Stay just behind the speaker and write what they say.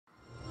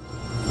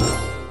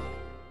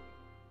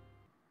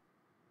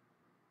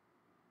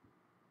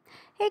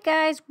Hey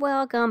guys,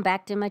 welcome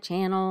back to my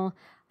channel.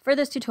 For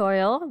this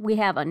tutorial, we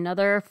have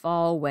another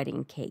fall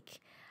wedding cake.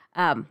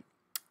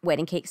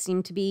 Wedding cakes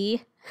seem to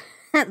be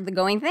the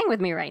going thing with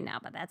me right now,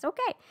 but that's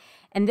okay.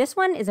 And this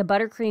one is a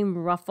buttercream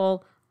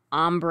ruffle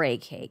ombre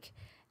cake.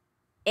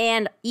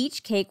 And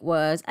each cake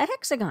was a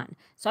hexagon.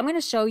 So I'm going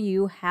to show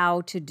you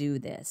how to do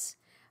this.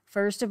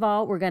 First of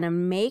all, we're going to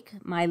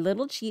make my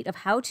little cheat of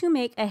how to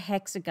make a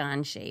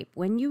hexagon shape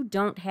when you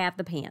don't have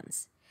the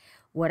pans.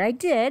 What I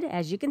did,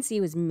 as you can see,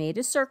 was made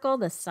a circle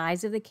the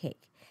size of the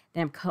cake.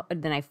 Then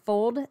I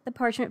fold the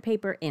parchment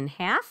paper in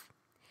half,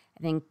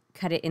 and then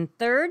cut it in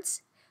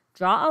thirds,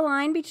 draw a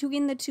line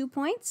between the 2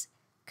 points,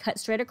 cut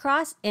straight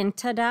across, and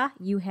ta-da,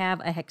 you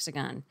have a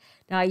hexagon.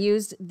 Now I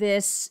used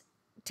this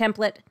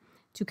template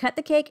to cut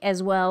the cake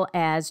as well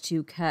as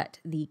to cut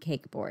the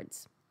cake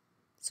boards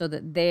so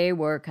that they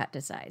were cut to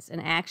size. And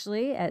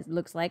actually, it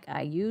looks like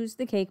I used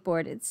the cake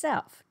board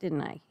itself, didn't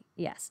I?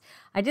 Yes,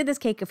 I did this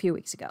cake a few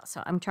weeks ago,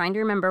 so I'm trying to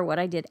remember what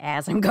I did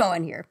as I'm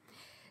going here.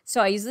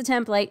 So I used the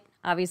template,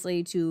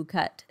 obviously, to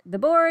cut the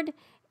board,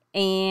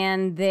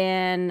 and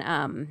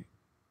then,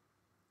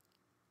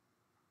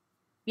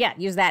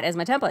 use that as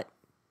my template.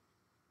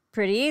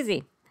 Pretty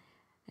easy.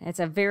 It's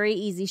a very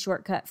easy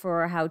shortcut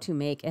for how to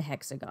make a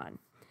hexagon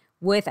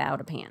without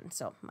a pan.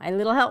 So my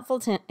little helpful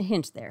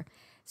hint there.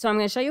 So I'm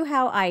going to show you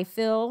how I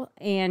fill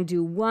and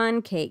do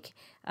one cake.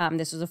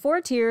 This was a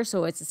 4-tier,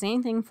 so it's the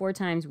same thing 4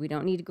 times. We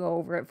don't need to go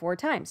over it 4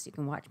 times. You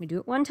can watch me do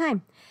it 1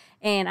 time.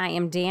 And I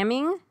am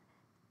damming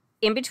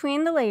in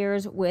between the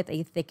layers with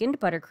a thickened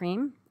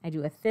buttercream. I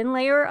do a thin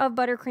layer of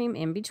buttercream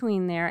in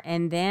between there,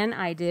 and then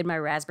I did my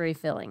raspberry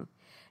filling.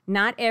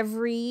 Not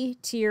every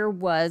tier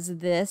was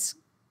this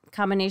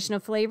combination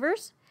of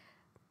flavors,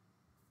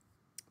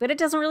 but it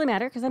doesn't really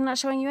matter because I'm not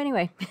showing you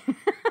anyway.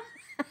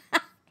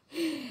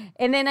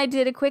 And then I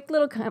did a quick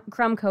little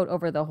crumb coat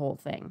over the whole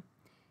thing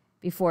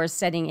before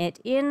setting it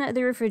in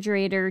the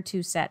refrigerator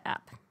to set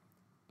up.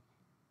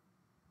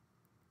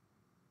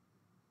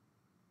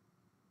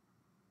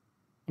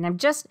 And I'm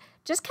just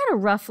kind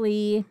of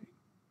roughly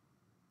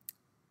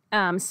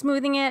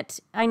smoothing it.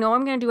 I know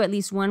I'm going to do at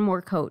least 1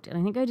 more coat, and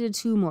I think I did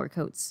 2 more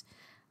coats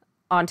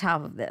on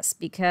top of this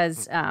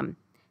because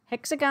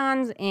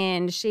hexagons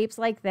and shapes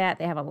like that,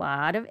 they have a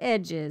lot of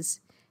edges,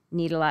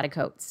 need a lot of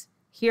coats.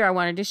 Here, I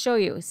wanted to show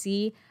you.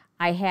 See,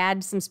 I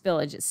had some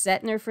spillage. It's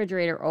set in the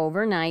refrigerator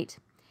overnight,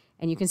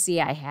 and you can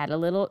see I had a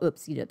little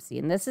oopsie-doopsie,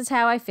 and this is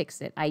how I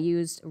fixed it. I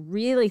used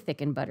really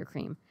thickened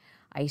buttercream.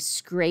 I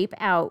scrape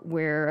out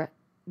where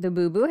the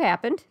boo-boo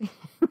happened,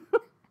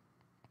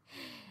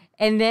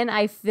 and then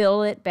I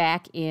fill it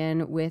back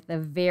in with a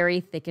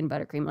very thickened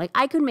buttercream. Like,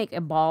 I could make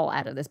a ball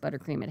out of this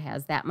buttercream. It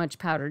has that much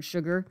powdered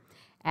sugar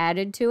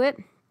added to it.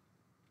 I'm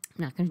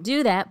not going to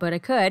do that, but I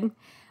could.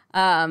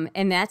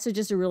 And that's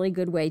just a really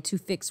good way to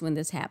fix when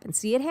this happens.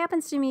 See, it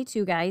happens to me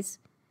too, guys.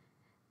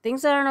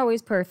 Things aren't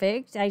always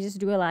perfect. I just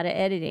do a lot of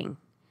editing.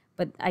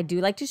 But I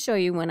do like to show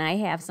you when I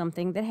have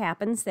something that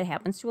happens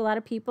to a lot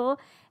of people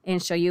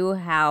and show you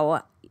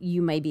how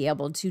you may be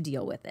able to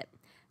deal with it.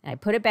 And I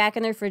put it back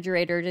in the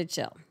refrigerator to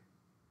chill.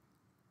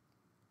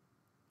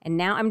 And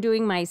now I'm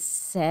doing my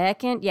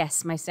second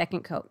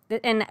coat.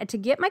 And to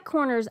get my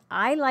corners,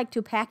 I like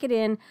to pack it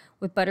in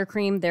with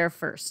buttercream there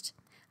first.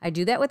 I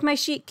do that with my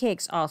sheet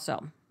cakes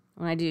also,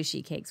 when I do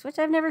sheet cakes, which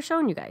I've never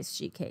shown you guys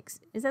sheet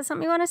cakes. Is that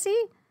something you want to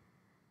see?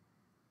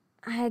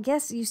 I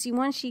guess you see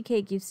one sheet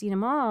cake, you've seen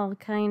them all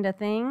kind of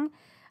thing,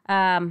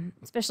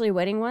 especially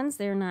wedding ones.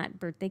 They're not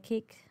birthday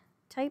cake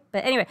type.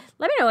 But anyway,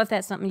 let me know if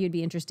that's something you'd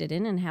be interested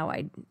in and how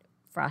I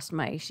frost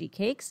my sheet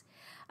cakes.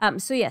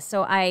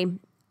 So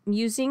I'm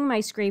using my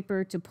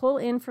scraper to pull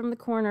in from the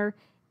corner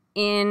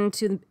in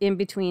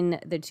between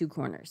the 2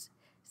 corners.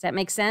 Does that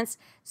make sense?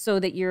 So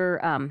that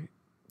you're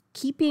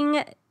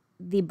keeping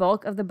the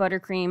bulk of the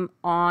buttercream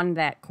on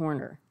that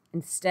corner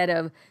instead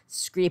of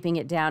scraping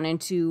it down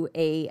into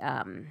a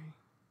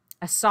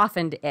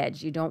softened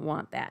edge. You don't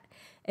want that.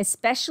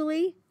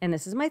 Especially, and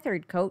this is my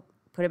 3rd coat,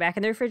 put it back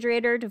in the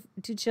refrigerator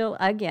to chill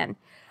again.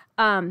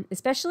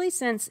 Especially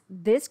since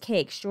this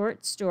cake,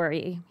 short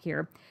story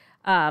here,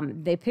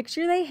 the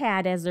picture they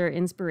had as their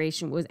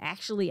inspiration was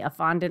actually a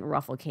fondant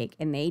ruffle cake,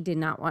 and they did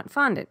not want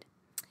fondant.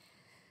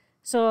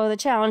 So the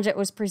challenge that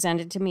was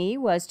presented to me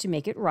was to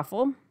make it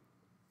ruffle,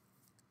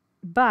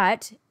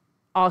 but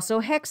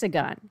also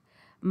hexagon.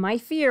 My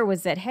fear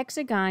was that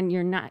hexagon,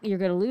 you're going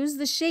to lose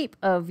the shape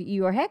of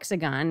your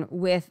hexagon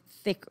with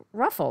thick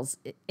ruffles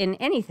in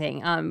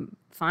anything,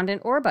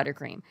 fondant or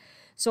buttercream.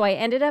 So I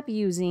ended up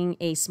using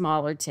a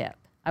smaller tip.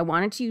 I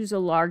wanted to use a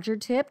larger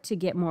tip to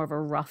get more of a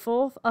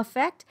ruffle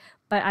effect,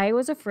 but I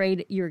was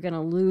afraid you're going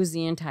to lose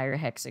the entire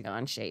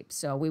hexagon shape.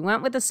 So we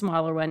went with a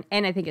smaller one,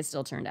 and I think it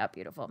still turned out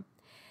beautiful.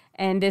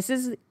 And this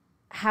is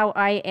how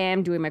I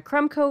am doing my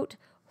crumb coat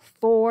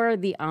for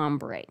the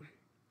ombre.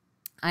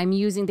 I'm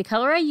using, the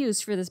color I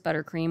used for this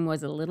buttercream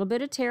was a little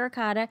bit of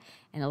terracotta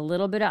and a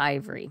little bit of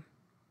ivory.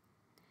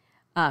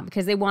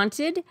 Because they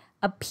wanted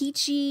a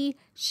peachy,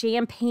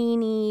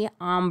 champagne-y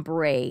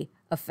ombre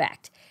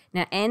effect.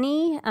 Now,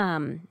 any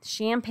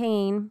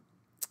champagne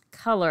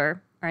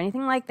color or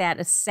anything like that,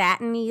 a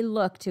satiny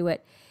look to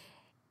it.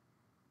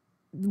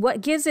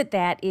 What gives it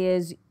that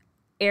is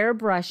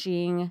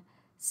airbrushing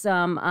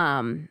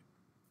some,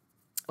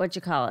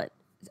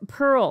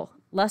 pearl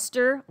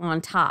luster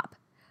on top.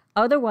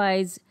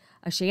 Otherwise,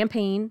 a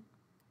champagne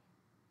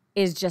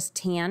is just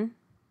tan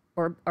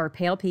or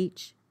pale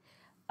peach.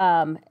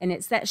 And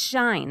it's that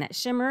shine, that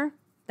shimmer,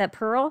 that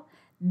pearl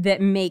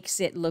that makes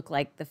it look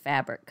like the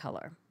fabric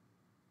color.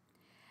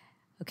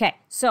 Okay,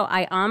 so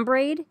I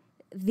ombre'd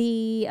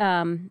the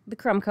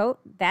crumb coat.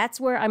 That's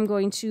where I'm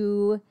going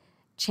to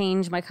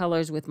change my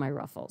colors with my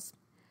ruffles.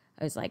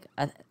 I was like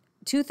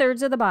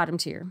 2/3 of the bottom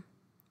tier.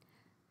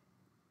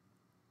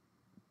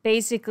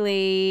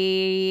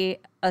 Basically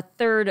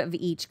 1/3 of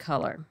each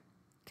color.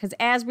 Because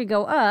as we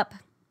go up,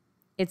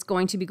 it's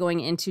going to be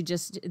going into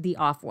just the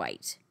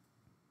off-white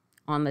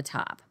on the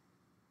top.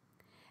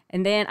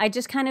 And then I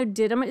just kind of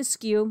did them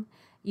askew.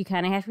 You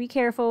kind of have to be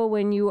careful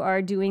when you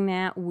are doing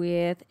that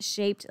with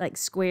shaped like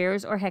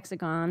squares or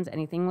hexagons,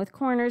 anything with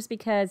corners,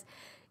 because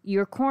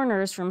your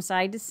corners from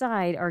side to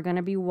side are going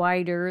to be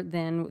wider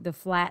than the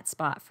flat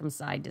spot from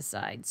side to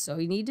side. So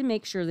you need to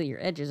make sure that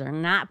your edges are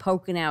not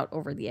poking out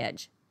over the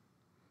edge.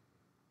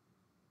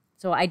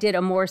 So I did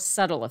a more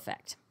subtle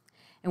effect.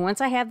 And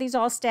once I have these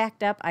all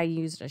stacked up, I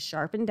used a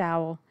sharpened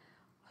dowel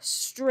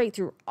straight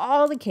through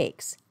all the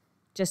cakes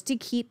just to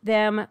keep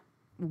them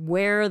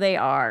where they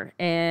are,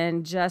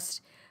 and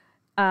just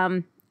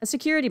a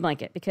security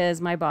blanket,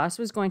 because my boss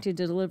was going to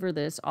deliver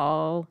this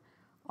all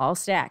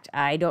stacked.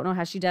 I don't know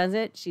how she does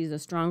it. She's a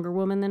stronger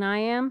woman than I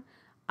am.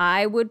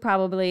 I would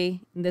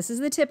probably, this is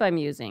the tip I'm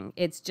using.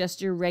 It's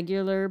just your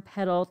regular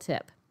petal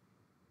tip,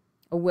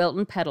 a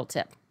Wilton petal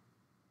tip.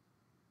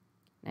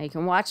 Now you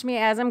can watch me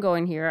as I'm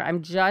going here.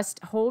 I'm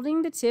just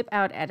holding the tip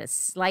out at a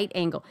slight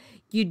angle.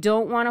 You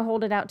don't want to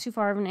hold it out too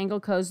far of an angle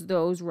because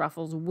those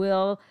ruffles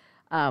will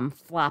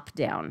flop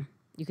down.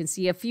 You can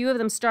see a few of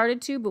them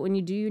started to, but when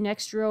you do your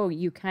next row,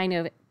 you kind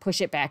of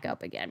push it back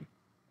up again.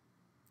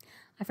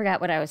 I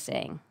forgot what I was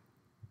saying.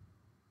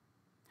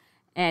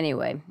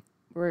 Anyway,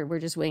 we're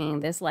just winging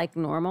this like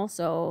normal,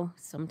 so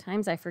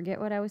sometimes I forget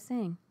what I was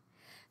saying.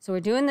 So we're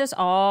doing this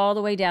all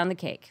the way down the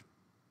cake.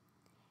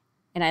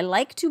 And I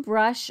like to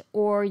brush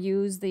or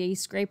use the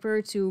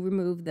scraper to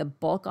remove the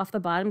bulk off the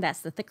bottom. That's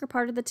the thicker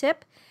part of the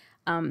tip.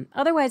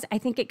 Otherwise, I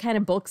think it kind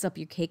of bulks up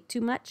your cake too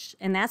much.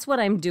 And that's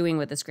what I'm doing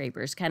with the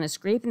scrapers, kind of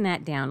scraping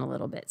that down a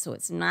little bit so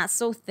it's not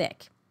so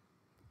thick.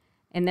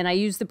 And then I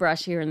use the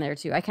brush here and there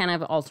too. I kind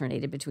of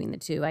alternated between the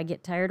two. I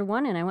get tired of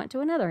one and I went to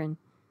another.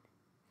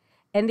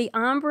 And the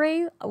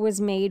ombre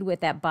was made with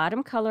that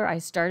bottom color. I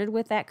started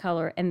with that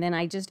color and then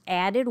I just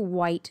added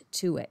white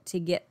to it to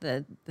get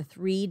the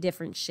 3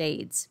 different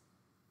shades.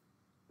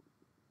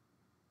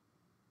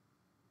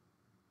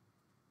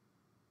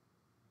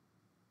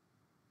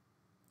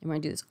 And we're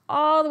going to do this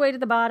all the way to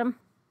the bottom.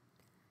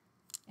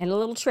 And a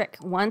little trick,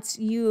 once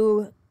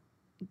you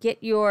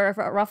get your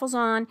ruffles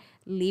on,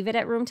 leave it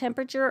at room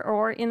temperature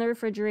or in the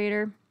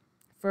refrigerator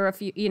for a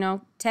few,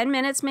 10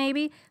 minutes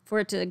maybe, for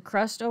it to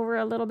crust over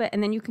a little bit.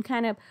 And then you can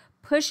kind of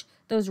push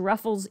those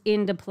ruffles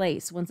into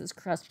place once it's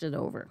crusted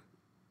over.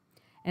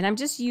 And I'm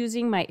just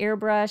using my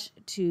airbrush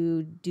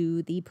to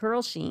do the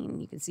pearl sheen.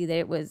 You can see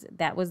that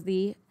that was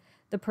the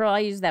pearl I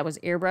used. That was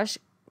airbrush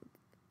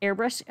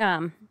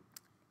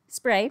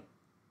spray.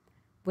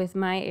 With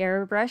my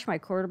airbrush, my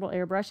cordable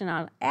airbrush, and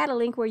I'll add a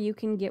link where you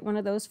can get one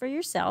of those for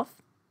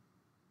yourself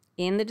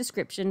in the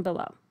description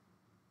below.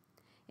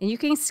 And you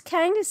can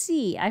kind of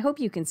see, I hope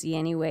you can see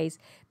anyways,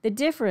 the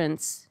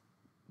difference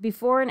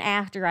before and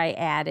after I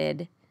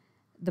added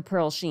the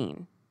pearl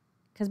sheen.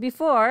 Because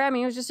before, it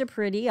was just a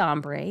pretty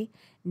ombre.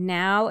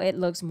 Now it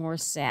looks more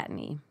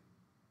satiny.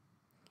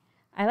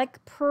 I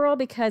like pearl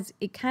because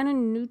it kind of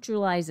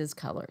neutralizes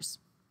colors.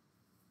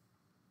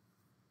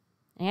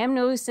 I am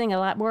noticing a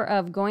lot more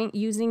of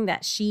using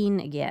that sheen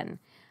again,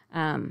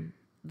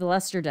 the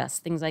luster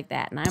dust, things like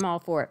that. And I'm all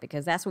for it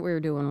because that's what we were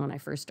doing when I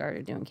first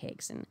started doing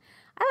cakes. And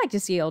I like to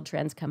see old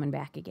trends coming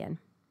back again.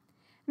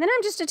 And then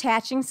I'm just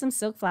attaching some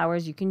silk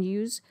flowers. You can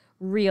use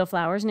real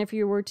flowers. And if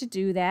you were to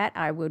do that,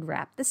 I would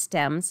wrap the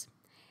stems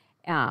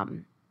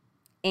and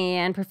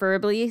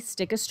preferably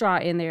stick a straw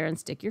in there and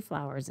stick your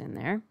flowers in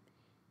there.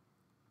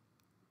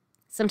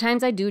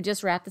 Sometimes I do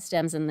just wrap the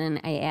stems and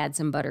then I add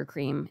some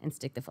buttercream and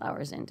stick the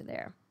flowers into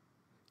there.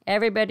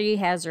 Everybody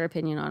has their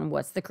opinion on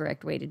what's the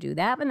correct way to do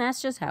that, and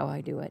that's just how I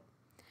do it.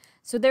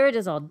 So there it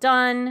is all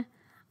done.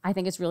 I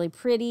think it's really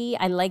pretty.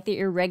 I like the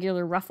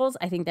irregular ruffles.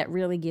 I think that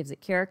really gives it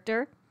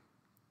character.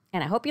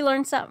 And I hope you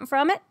learned something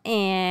from it,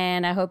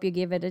 and I hope you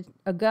give it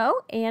a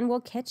go, and we'll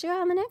catch you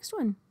on the next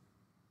one.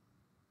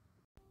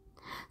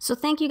 So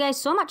thank you guys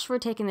so much for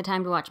taking the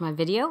time to watch my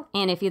video.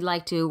 And if you'd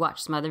like to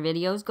watch some other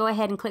videos, go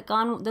ahead and click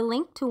on the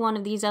link to one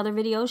of these other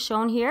videos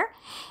shown here.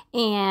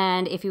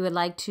 And if you would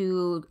like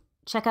to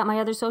check out my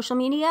other social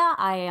media,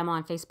 I am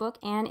on Facebook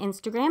and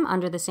Instagram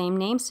under the same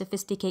name,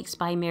 Sophisticakes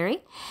by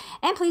Mary.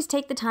 And please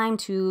take the time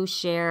to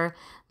share,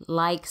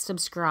 like,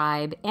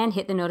 subscribe, and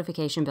hit the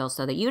notification bell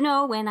so that you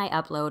know when I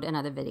upload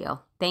another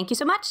video. Thank you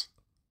so much.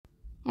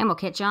 And we'll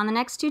catch you on the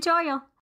next tutorial.